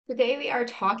Today we are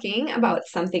talking about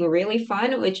something really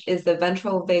fun, which is the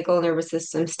ventral vagal nervous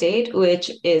system state,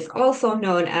 which is also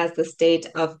known as the state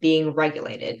of being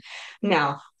regulated.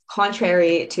 Now,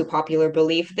 contrary to popular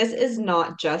belief, this is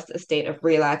not just a state of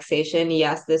relaxation.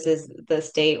 Yes, this is the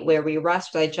state where we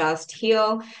rest, digest,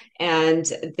 heal, and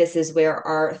this is where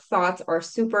our thoughts are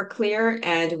super clear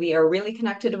and we are really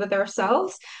connected with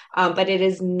ourselves. But it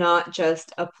is not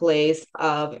just a place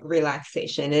of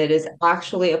relaxation. It is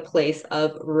actually a place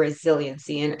of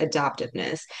resiliency and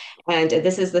adaptiveness. And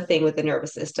this is the thing with the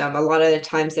nervous system. A lot of the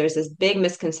times there's this big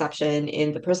misconception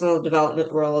in the personal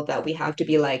development world that we have to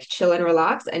be like chill and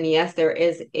relax. And yes, there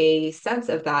is a sense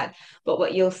of that. But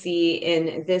what you'll see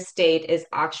in this state is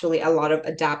actually a lot of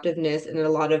adaptiveness and a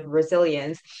lot of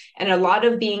resilience and a lot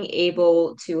of being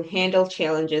able to handle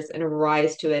challenges and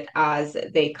rise to it as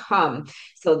they come.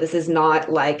 So this is not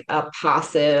like a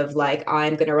passive, like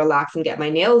I'm going to relax and get my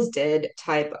nails did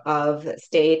type of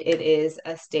state. It is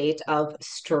a state of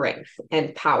strength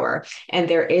and power. And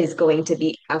there is going to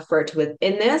be effort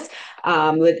within this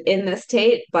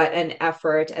state, but an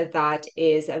effort that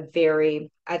is a very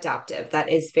adaptive, that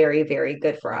is very, very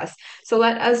good for us. So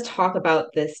let us talk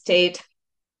about this state.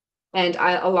 And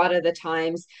a lot of the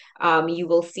times, you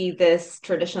will see this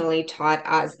traditionally taught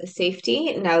as a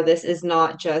safety. Now, this is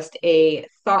not just a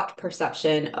thought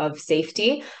perception of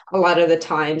safety. A lot of the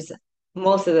times,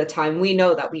 most of the time, we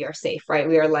know that we are safe, right?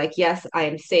 We are like, yes, I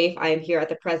am safe. I am here at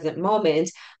the present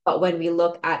moment. But when we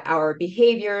look at our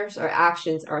behaviors, our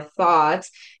actions, our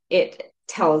thoughts, it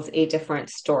tells a different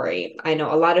story. I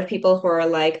know a lot of people who are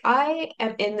like, I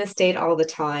am in this state all the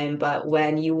time, but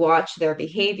when you watch their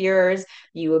behaviors,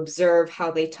 you observe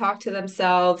how they talk to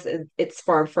themselves, it's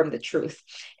far from the truth.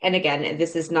 And again,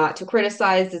 this is not to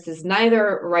criticize, this is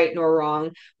neither right nor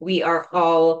wrong. We are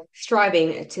all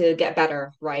striving to get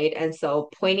better, right? And so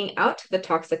pointing out the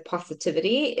toxic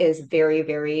positivity is very,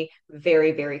 very,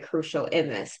 very, very crucial in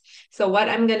this. So, what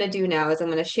I'm going to do now is I'm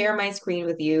going to share my screen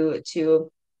with you to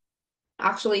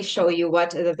actually show you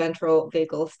what the ventral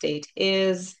vagal state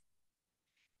is,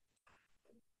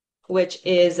 which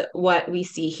is what we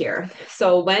see here.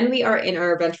 So when we are in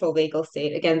our ventral vagal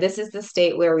state, again, this is the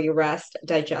state where we rest,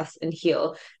 digest, and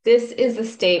heal. This is the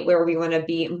state where we want to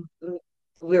be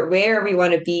where we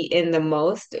want to be in the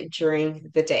most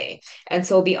during the day. And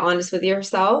so be honest with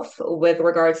yourself with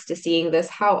regards to seeing this.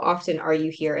 How often are you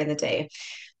here in the day?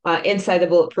 Inside the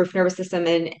bulletproof nervous system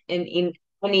and in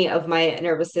any of my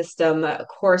nervous system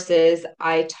courses,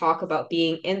 I talk about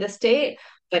being in the state,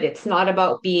 but it's not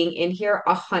about being in here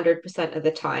 100% of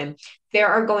the time. There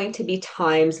are going to be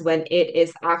times when it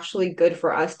is actually good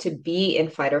for us to be in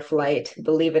fight or flight,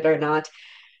 believe it or not.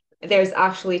 There's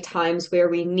actually times where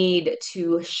we need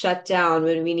to shut down,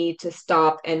 when we need to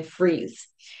stop and freeze.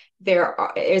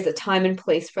 Is a time and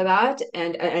place for that.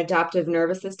 And an adaptive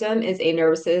nervous system is a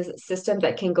nervous system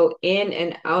that can go in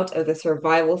and out of the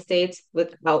survival states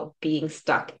without being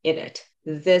stuck in it.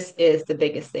 This is the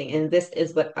biggest thing. And this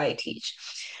is what I teach.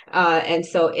 And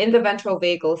so in the ventral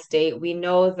vagal state, we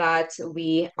know that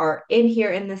we are in here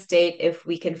in the state if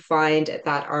we can find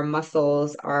that our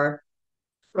muscles are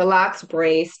relaxed,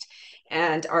 braced,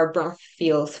 and our breath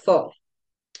feels full.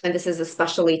 And this is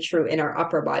especially true in our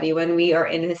upper body. When we are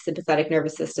in a sympathetic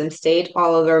nervous system state,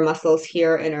 all of our muscles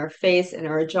here in our face, in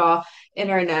our jaw, in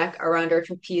our neck, around our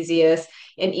trapezius,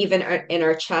 and even in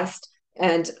our chest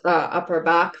and upper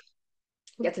back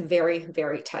gets very,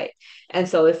 very tight. And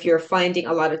so if you're finding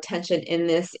a lot of tension in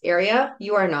this area,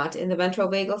 you are not in the ventral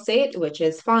vagal state, which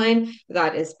is fine.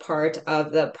 That is part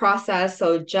of the process.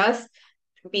 So just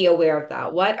be aware of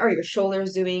that. What are your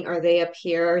shoulders doing? Are they up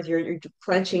here? You're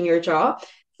clenching your jaw.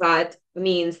 That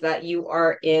means that you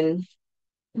are in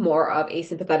more of a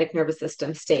sympathetic nervous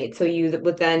system state. So you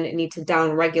would then need to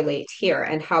down regulate here.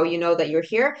 And how you know that you're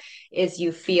here is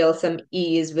you feel some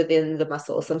ease within the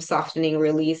muscles, some softening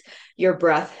release. Your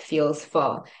breath feels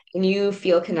full and you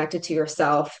feel connected to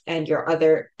yourself and your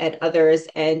other and others.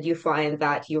 And you find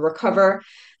that you recover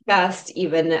best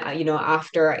even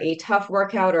after a tough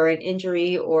workout or an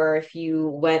injury, or if you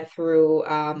went through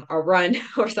a run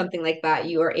or something like that,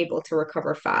 you are able to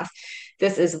recover fast.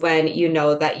 This is when you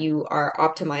know that you are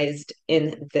optimized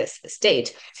in this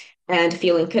state. And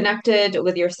feeling connected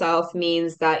with yourself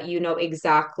means that you know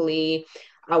exactly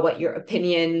what your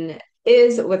opinion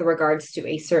is with regards to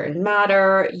a certain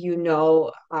matter. You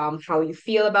know how you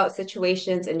feel about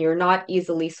situations, and you're not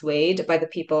easily swayed by the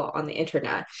people on the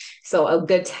internet. So a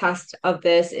good test of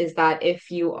this is that if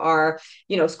you are,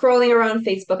 scrolling around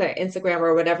Facebook or Instagram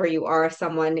or whatever you are,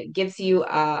 someone gives you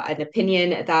an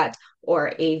opinion that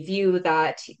or a view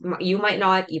that you might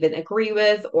not even agree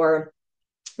with, or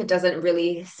it doesn't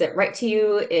really sit right to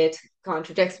you, it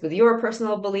contradicts with your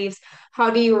personal beliefs.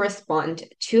 How do you respond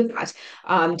to that?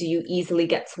 Do you easily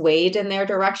get swayed in their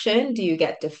direction? Do you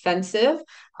get defensive?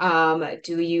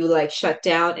 Do you like shut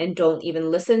down and don't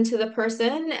even listen to the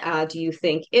person? Do you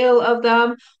think ill of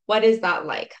them? What is that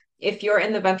like? If you're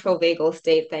in the ventral vagal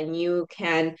state, then you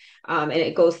can, and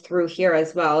it goes through here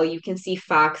as well, you can see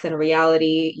facts and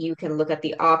reality. You can look at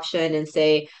the option and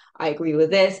say, I agree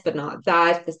with this, but not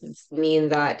that. This mean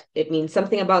that it means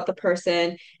something about the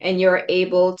person, and you're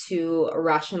able to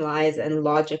rationalize and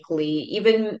logically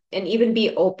even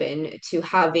be open to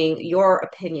having your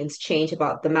opinions change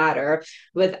about the matter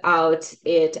without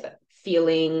it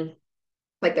feeling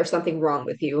like there's something wrong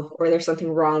with you or there's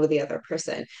something wrong with the other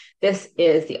person. This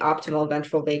is the optimal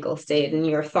ventral vagal state, and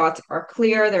your thoughts are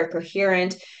clear, they're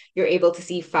coherent. You're able to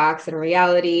see facts and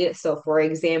reality. So, for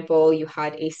example, you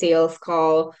had a sales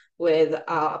call with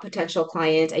a potential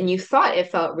client, and you thought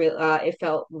it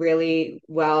felt really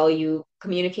well. You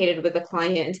communicated with the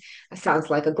client. It sounds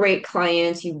like a great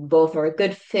client. You both are a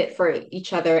good fit for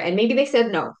each other, and maybe they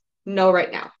said no, no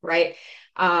right now, right?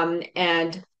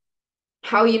 And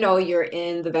how you know you're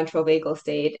in the ventral vagal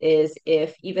state is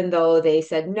if, even though they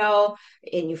said no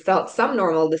and you felt some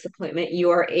normal disappointment,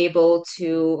 you are able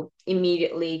to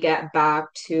immediately get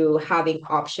back to having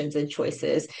options and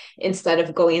choices instead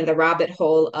of going in the rabbit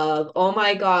hole of, oh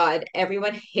my God,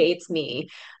 everyone hates me,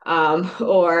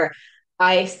 or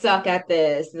I suck at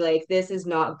this. Like, this is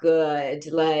not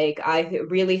good. Like, I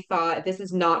really thought this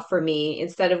is not for me.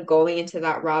 Instead of going into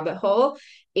that rabbit hole,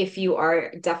 if you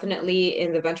are definitely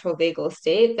in the ventral vagal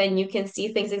state, then you can see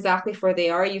things exactly for they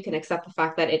are. You can accept the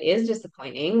fact that it is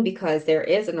disappointing because there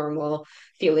is a normal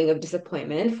feeling of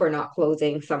disappointment for not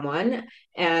closing someone.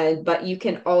 And but you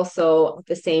can also at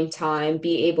the same time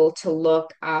be able to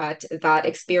look at that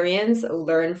experience,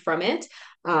 learn from it,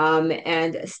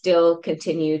 and still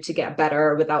continue to get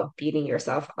better without beating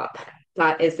yourself up.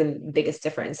 That is the biggest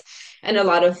difference. And a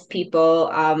lot of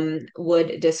people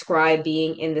would describe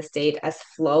being in the state as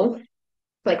flow.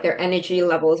 Like their energy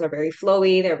levels are very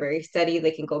flowy, they're very steady,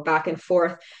 they can go back and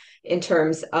forth in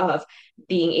terms of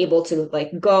being able to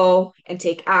like go and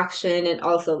take action and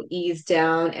also ease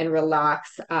down and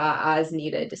relax as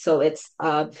needed. So it's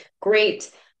a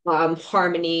great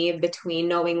harmony between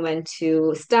knowing when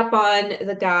to step on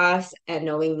the gas and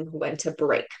knowing when to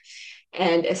brake.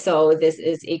 And so this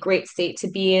is a great state to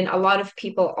be in. A lot of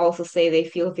people also say they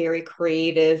feel very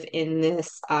creative in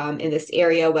this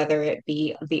area, whether it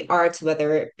be the arts,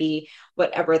 whether it be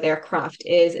whatever their craft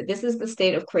is. This is the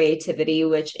state of creativity,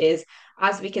 which is,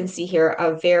 as we can see here,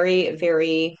 a very,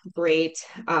 very great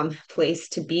place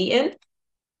to be in.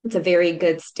 It's a very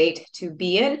good state to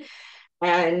be in.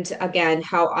 And again,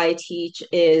 how I teach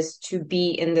is to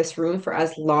be in this room for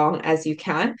as long as you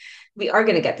can. We are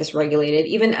going to get dysregulated.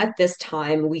 Even at this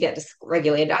time, we get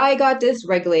dysregulated. I got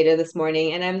dysregulated this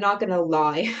morning, and I'm not going to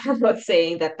lie about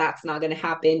saying that that's not going to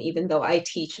happen, even though I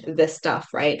teach this stuff,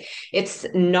 right? It's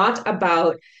not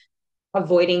about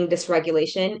avoiding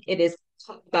dysregulation. It is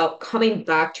about coming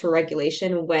back to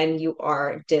regulation when you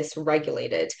are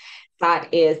dysregulated.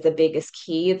 That is the biggest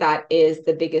key. That is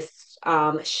the biggest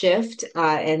shift.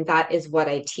 And that is what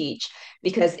I teach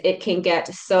because it can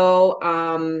get so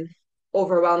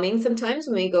overwhelming sometimes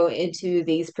when we go into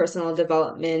these personal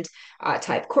development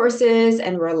type courses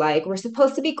and we're like, we're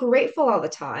supposed to be grateful all the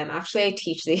time. Actually, I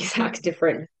teach the exact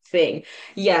different thing.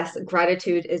 Yes,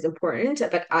 gratitude is important,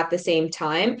 but at the same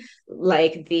time,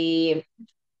 like the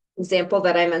example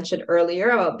that I mentioned earlier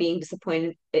about being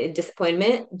disappointed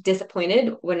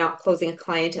when not closing a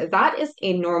client, that is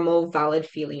a normal, valid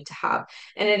feeling to have.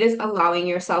 And it is allowing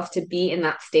yourself to be in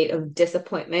that state of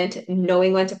disappointment,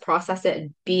 knowing when to process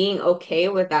it, being okay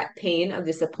with that pain of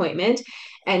disappointment.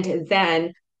 And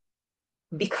then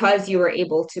because you were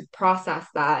able to process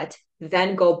that,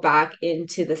 then go back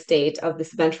into the state of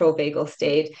this ventral vagal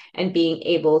state and being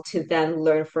able to then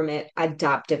learn from it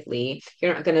adaptively.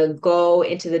 You're not going to go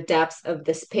into the depths of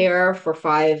despair for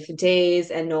 5 days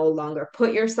and no longer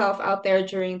put yourself out there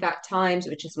during that times,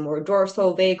 which is more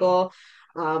dorsal vagal.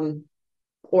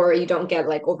 Or you don't get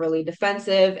like overly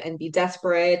defensive and be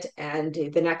desperate. And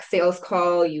the next sales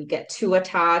call, you get too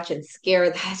attached and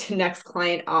scare that next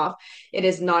client off. It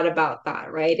is not about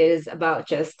that, right? It is about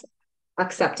just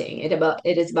accepting it about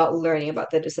it is about learning about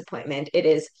the disappointment. It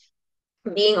is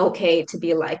being okay to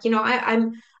be like,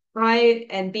 I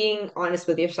and being honest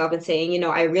with yourself and saying,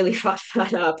 I really fucked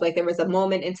that up. Like there was a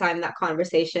moment in time in that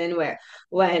conversation where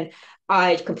when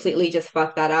I completely just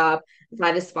fucked that up.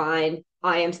 That is fine.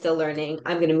 I am still learning.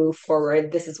 I'm going to move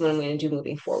forward. This is what I'm going to do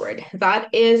moving forward.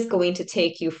 That is going to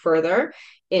take you further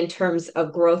in terms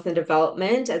of growth and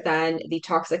development than the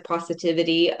toxic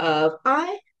positivity of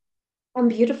I'm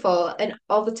beautiful and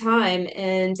all the time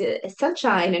and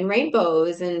sunshine and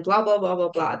rainbows and blah blah blah blah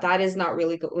blah. That is not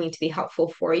really going to be helpful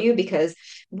for you because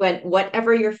when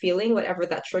whatever you're feeling, whatever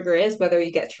that trigger is, whether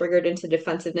you get triggered into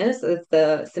defensiveness of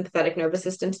the sympathetic nervous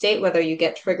system state, whether you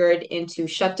get triggered into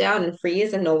shutdown and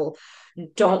freeze and no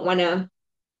don't want to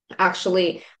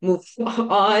actually move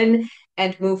on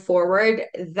and move forward,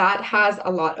 that has a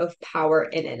lot of power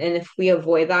in it. And if we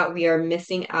avoid that, we are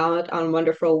missing out on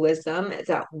wonderful wisdom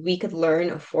that we could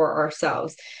learn for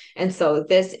ourselves. And so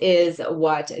this is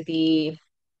what the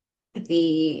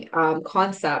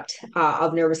concept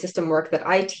of nervous system work that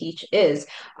I teach is.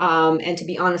 And to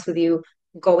be honest with you,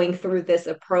 going through this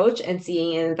approach and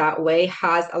seeing it in that way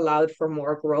has allowed for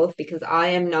more growth because I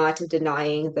am not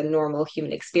denying the normal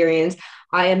human experience.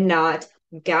 I am not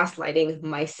gaslighting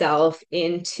myself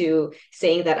into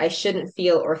saying that I shouldn't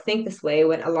feel or think this way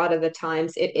when a lot of the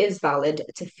times it is valid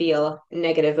to feel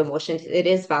negative emotions. It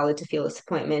is valid to feel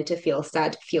disappointment, to feel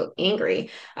sad, to feel angry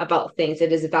about things.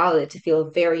 It is valid to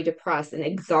feel very depressed and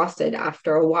exhausted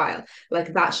after a while.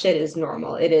 Like that shit is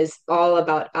normal. It is all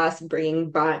about us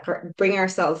bringing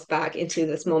ourselves back into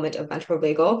this moment of ventral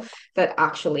vagal that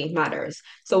actually matters.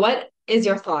 So what is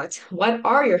your thought? What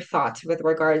are your thoughts with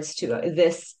regards to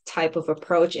this type of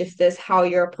approach? Is this how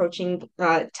you're approaching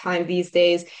time these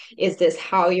days? Is this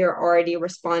how you're already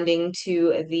responding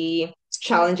to the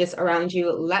challenges around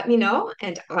you? Let me know,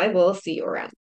 and I will see you around.